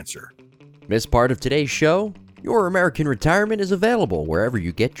 The Answer. Miss part of today's show? Your American Retirement is available wherever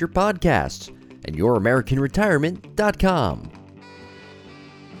you get your podcasts and YourAmericanRetirement.com.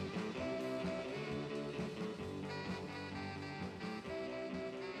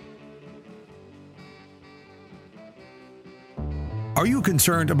 Are you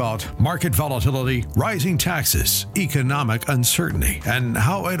concerned about market volatility, rising taxes, economic uncertainty, and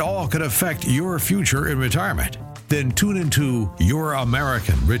how it all could affect your future in retirement? Then tune into Your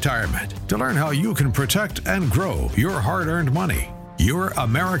American Retirement to learn how you can protect and grow your hard-earned money. Your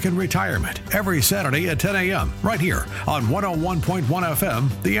American Retirement, every Saturday at 10 a.m. right here on 101.1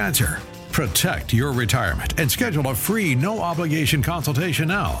 FM, The Answer. Protect your retirement and schedule a free, no-obligation consultation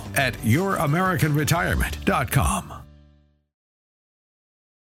now at YourAmericanRetirement.com.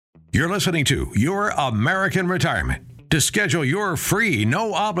 You're listening to Your American Retirement. To schedule your free,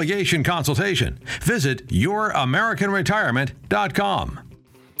 no-obligation consultation, visit YourAmericanRetirement.com.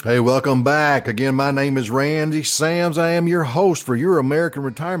 Hey, welcome back. Again, my name is Randy Sams. I am your host for Your American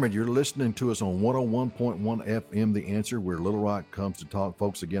Retirement. You're listening to us on 101.1 FM, The Answer, where Little Rock comes to talk.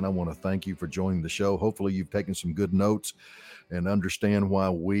 Folks, again, I want to thank you for joining the show. Hopefully, you've taken some good notes and understand why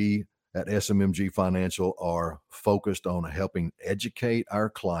we at SMMG Financial are focused on helping educate our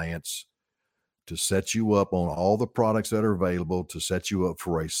clients to set you up on all the products that are available to set you up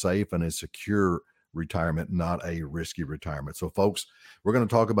for a safe and a secure retirement, not a risky retirement. So folks, we're going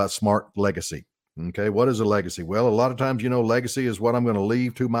to talk about smart legacy. Okay. What is a legacy? Well, a lot of times, legacy is what I'm going to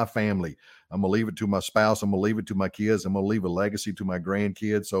leave to my family. I'm going to leave it to my spouse. I'm going to leave it to my kids. I'm going to leave a legacy to my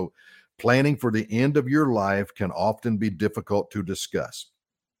grandkids. So planning for the end of your life can often be difficult to discuss.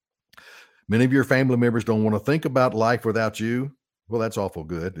 Many of your family members don't want to think about life without you. Well, that's awful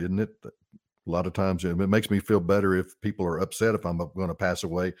good, isn't it? A lot of times it makes me feel better if people are upset if I'm going to pass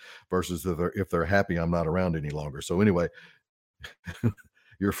away versus if they're happy I'm not around any longer. So anyway,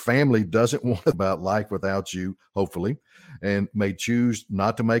 your family doesn't want about life without you, hopefully, and may choose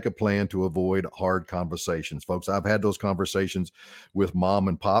not to make a plan to avoid hard conversations. Folks, I've had those conversations with mom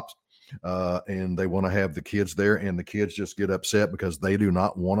and pops, and they want to have the kids there, and the kids just get upset because they do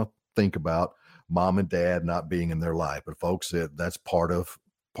not want to think about mom and dad not being in their life. But folks, that's part of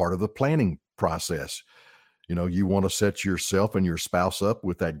the planning process. You want to set yourself and your spouse up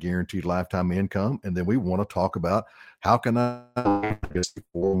with that guaranteed lifetime income. And then we want to talk about how can I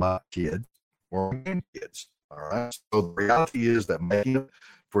for my kids or my kids. All right. So the reality is that making it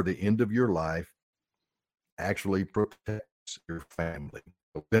for the end of your life actually protects your family.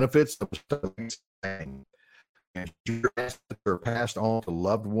 The benefits of studying and your assets are passed on to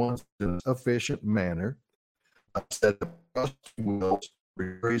loved ones in an efficient manner. I said the trust wills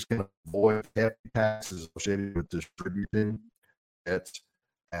can avoid heavy taxes associated with distributing debts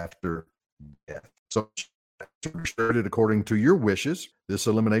after death. So distributed according to your wishes. This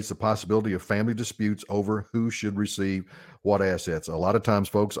eliminates the possibility of family disputes over who should receive what assets. A lot of times,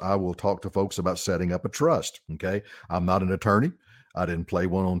 folks, I will talk to folks about setting up a trust. Okay. I'm not an attorney. I didn't play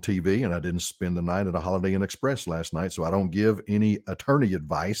one on TV, and I didn't spend the night at a Holiday Inn Express last night, so I don't give any attorney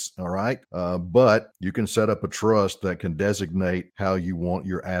advice, all right? But you can set up a trust that can designate how you want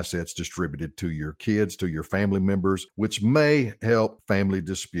your assets distributed to your kids, to your family members, which may help family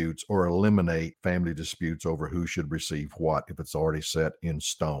disputes or eliminate family disputes over who should receive what if it's already set in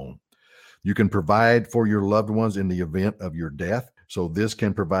stone. You can provide for your loved ones in the event of your death. So this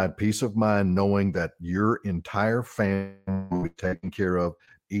can provide peace of mind knowing that your entire family will be taken care of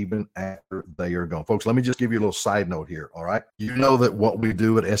even after they are gone. Folks, let me just give you a little side note here. All right. You know that what we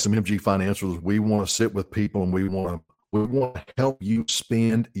do at SMMG Financials, we want to sit with people and we want to help you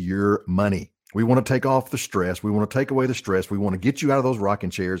spend your money. We want to take off the stress. We want to take away the stress. We want to get you out of those rocking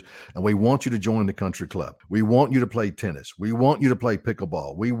chairs, and we want you to join the country club. We want you to play tennis. We want you to play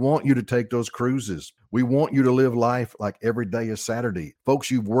pickleball. We want you to take those cruises. We want you to live life like every day is Saturday.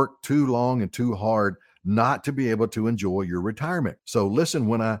 Folks, you've worked too long and too hard not to be able to enjoy your retirement. So listen,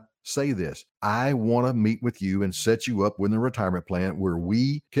 when I say this, I want to meet with you and set you up with a retirement plan where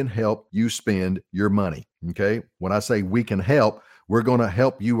we can help you spend your money. Okay. When I say we can help, we're going to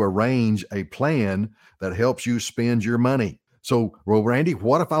help you arrange a plan that helps you spend your money. So, well, Randy,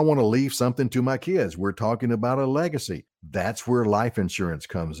 what if I want to leave something to my kids? We're talking about a legacy. That's where life insurance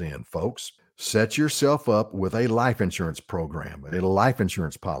comes in, folks. Set yourself up with a life insurance program, a life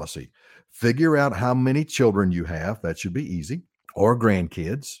insurance policy. Figure out how many children you have. That should be easy. Or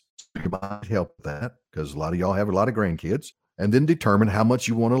grandkids. You might help with that because a lot of y'all have a lot of grandkids. And then determine how much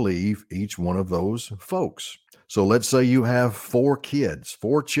you want to leave each one of those folks. So let's say you have 4 kids,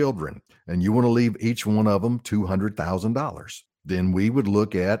 4 children, and you want to leave each one of them $200,000. Then we would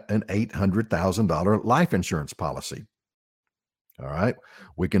look at an $800,000 life insurance policy. All right.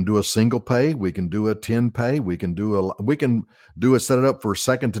 We can do a single pay. We can do a 10 pay. We can do a set it up for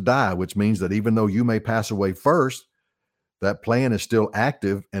second to die, which means that even though you may pass away first, that plan is still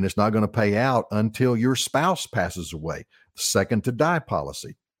active and it's not going to pay out until your spouse passes away. Second to die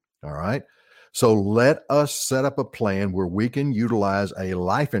policy. All right. So let us set up a plan where we can utilize a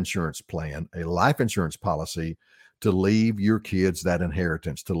life insurance plan, a life insurance policy to leave your kids that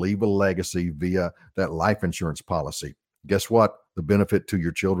inheritance, to leave a legacy via that life insurance policy. Guess what the benefit to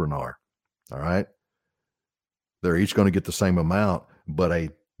your children are? All right. They're each going to get the same amount, but a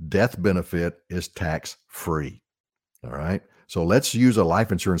death benefit is tax free. All right. So let's use a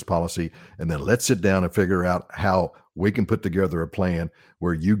life insurance policy and then let's sit down and figure out how we can put together a plan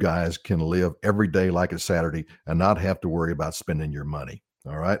where you guys can live every day like it's Saturday and not have to worry about spending your money.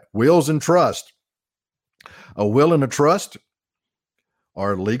 All right. Wills and trust. A will and a trust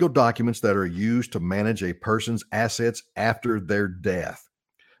are legal documents that are used to manage a person's assets after their death,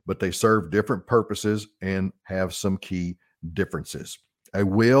 but they serve different purposes and have some key differences. A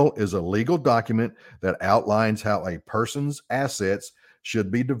will is a legal document that outlines how a person's assets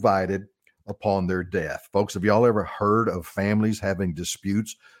should be divided upon their death. Folks, have y'all ever heard of families having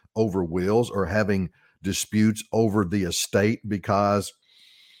disputes over wills or having disputes over the estate because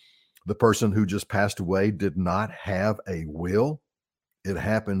the person who just passed away did not have a will? It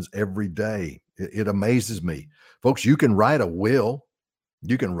happens every day. It amazes me. Folks, you can write a will.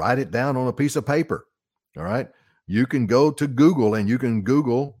 You can write it down on a piece of paper. All right. You can go to Google and you can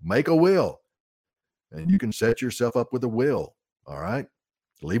Google make a will and you can set yourself up with a will. All right.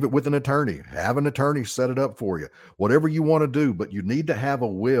 Leave it with an attorney. Have an attorney set it up for you. Whatever you want to do, but you need to have a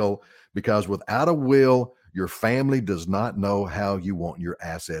will because without a will, your family does not know how you want your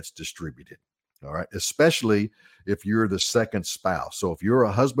assets distributed. All right. Especially if you're the second spouse. So if you're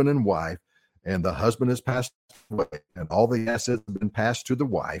a husband and wife and the husband has passed away and all the assets have been passed to the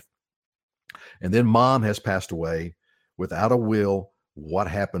wife, and then mom has passed away without a will, what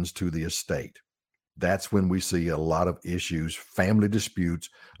happens to the estate? That's when we see a lot of issues, family disputes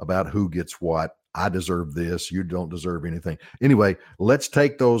about who gets what. I deserve this. You don't deserve anything. Anyway, let's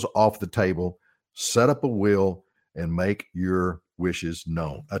take those off the table, set up a will, and make your wishes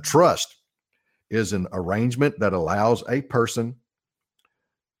known. A trust is an arrangement that allows a person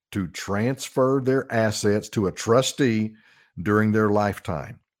to transfer their assets to a trustee during their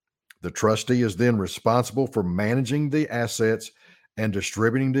lifetime. The trustee is then responsible for managing the assets and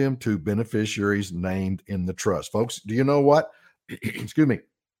distributing them to beneficiaries named in the trust. Folks, do you know what? Excuse me.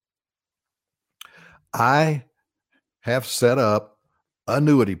 I have set up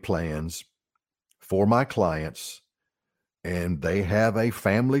annuity plans for my clients, and they have a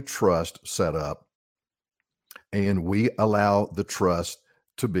family trust set up, and we allow the trust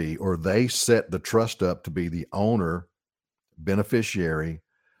to be, or they set the trust up to be the owner beneficiary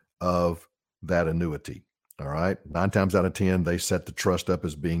of that annuity. All right. 9 times out of 10, they set the trust up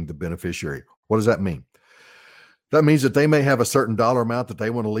as being the beneficiary. What does that mean? That means that they may have a certain dollar amount that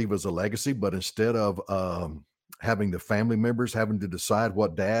they want to leave as a legacy, but instead of having the family members having to decide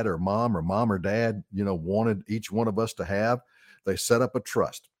what dad or mom or dad, wanted each one of us to have, they set up a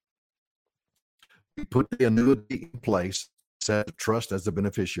trust. You put the annuity in place, set the trust as the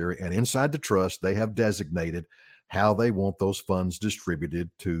beneficiary, and inside the trust, they have designated how they want those funds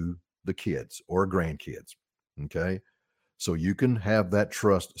distributed to the kids or grandkids. Okay. So you can have that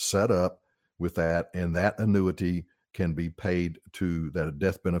trust set up with that, and that annuity can be paid to, that a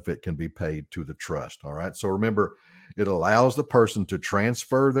death benefit can be paid to the trust. All right. So remember, it allows the person to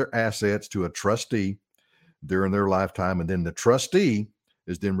transfer their assets to a trustee during their lifetime. And then the trustee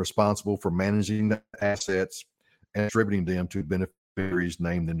is then responsible for managing the assets and distributing them to beneficiaries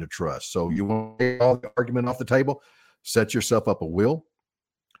named in the trust. So you want to take all the argument off the table, set yourself up a will,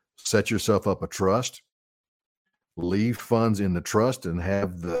 set yourself up a trust, leave funds in the trust, and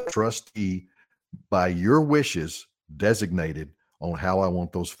have the trustee, by your wishes, designated on how I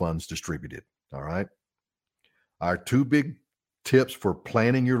want those funds distributed. All right. Our two big tips for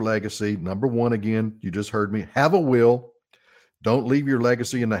planning your legacy. Number one, again, you just heard me, have a will. Don't leave your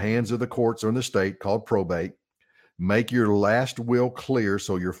legacy in the hands of the courts or in the state, called probate. Make your last will clear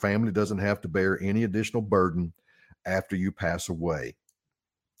so your family doesn't have to bear any additional burden after you pass away.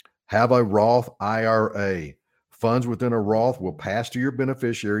 Have a Roth IRA. Funds within a Roth will pass to your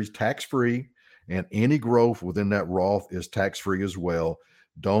beneficiaries tax-free, and any growth within that Roth is tax-free as well.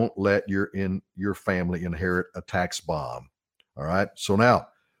 Don't let your family inherit a tax bomb. All right. So now,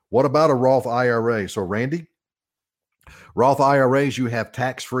 what about a Roth IRA? So Randy, Roth IRAs, you have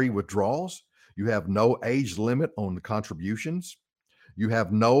tax-free withdrawals. You have no age limit on the contributions. You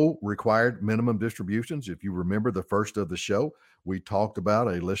have no required minimum distributions. If you remember the first of the show, we talked about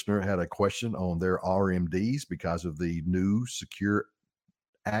a listener had a question on their RMDs because of the new Secure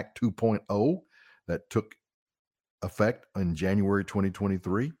Act 2.0 that took effect in January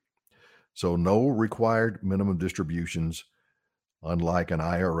 2023. So no required minimum distributions, unlike an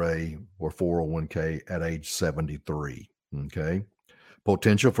IRA or 401k at age 73. Okay.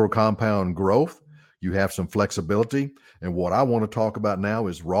 Potential for compound growth. You have some flexibility. And what I want to talk about now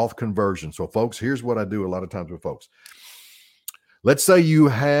is Roth conversion. So folks, here's what I do a lot of times with folks. Let's say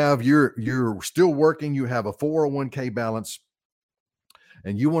you're still working, you have a 401k balance,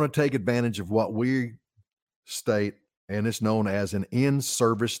 and you want to take advantage of what we state, and it's known as an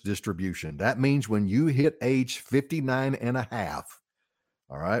in-service distribution. That means when you hit age 59 and a half,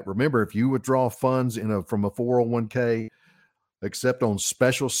 all right, remember, if you withdraw funds from a 401k, except on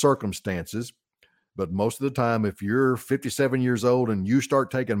special circumstances, but most of the time, if you're 57 years old and you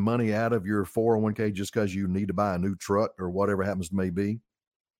start taking money out of your 401k just because you need to buy a new truck or whatever happens to may be,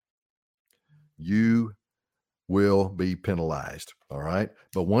 you will be penalized. All right.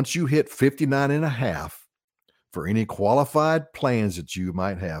 But once you hit 59 and a half, for any qualified plans that you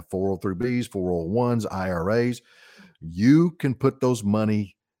might have, 403Bs, 401s, IRAs, you can put those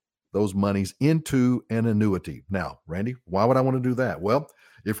monies into an annuity. Now, Randy, why would I want to do that? Well,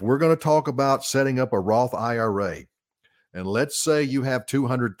 if we're going to talk about setting up a Roth IRA, and let's say you have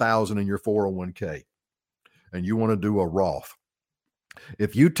 $200,000 in your 401k and you want to do a Roth.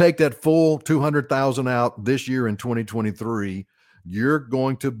 If you take that full $200,000 out this year in 2023, you're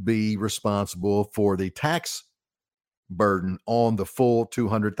going to be responsible for the tax burden on the full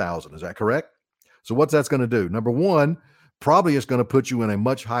 $200,000. Is that correct? So what's that's going to do? Number one, probably it's going to put you in a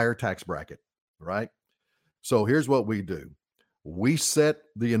much higher tax bracket, right? So here's what we do. We set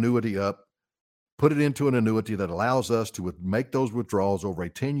the annuity up, put it into an annuity that allows us to make those withdrawals over a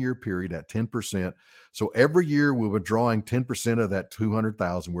 10-year period at 10%. So every year we're withdrawing 10% of that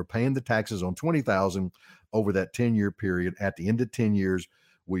 $200,000. We're paying the taxes on $20,000 over that 10-year period. At the end of 10 years,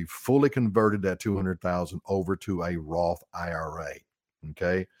 we've fully converted that $200,000 over to a Roth IRA.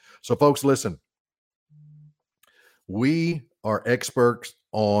 Okay. So folks, listen, we are experts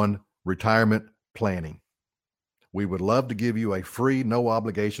on retirement planning. We would love to give you a free, no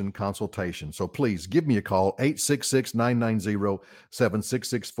obligation consultation. So please give me a call,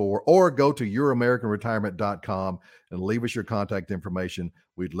 866-990-7664, or go to youramericanretirement.com and leave us your contact information.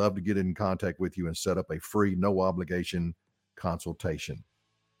 We'd love to get in contact with you and set up a free, no obligation consultation.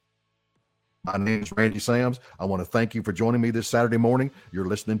 My name is Randy Sams. I want to thank you for joining me this Saturday morning. You're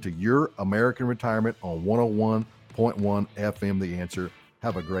listening to Your American Retirement on 101.1 FM The Answer.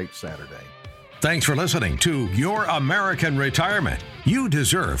 Have a great Saturday. Thanks for listening to Your American Retirement. You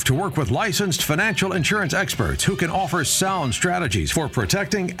deserve to work with licensed financial insurance experts who can offer sound strategies for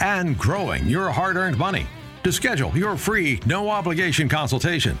protecting and growing your hard-earned money. To schedule your free, no-obligation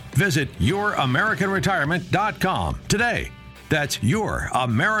consultation, visit youramericanretirement.com today. That's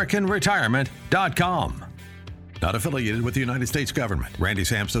youramericanretirement.com. Not affiliated with the United States government. Randy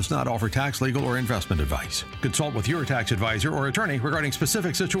Sams does not offer tax, legal, or investment advice. Consult with your tax advisor or attorney regarding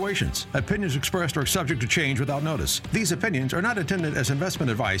specific situations. Opinions expressed are subject to change without notice. These opinions are not intended as investment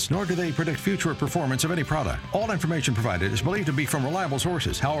advice, nor do they predict future performance of any product. All information provided is believed to be from reliable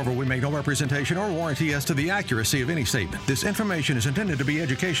sources. However, we make no representation or warranty as to the accuracy of any statement. This information is intended to be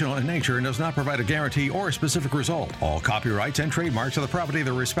educational in nature and does not provide a guarantee or a specific result. All copyrights and trademarks are the property of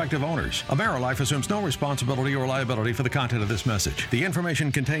their respective owners. AmeriLife assumes no responsibility or liability for the content of this message. The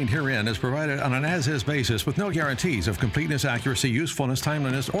information contained herein is provided on an as-is basis with no guarantees of completeness, accuracy, usefulness,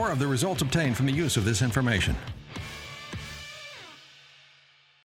 timeliness, or of the results obtained from the use of this information.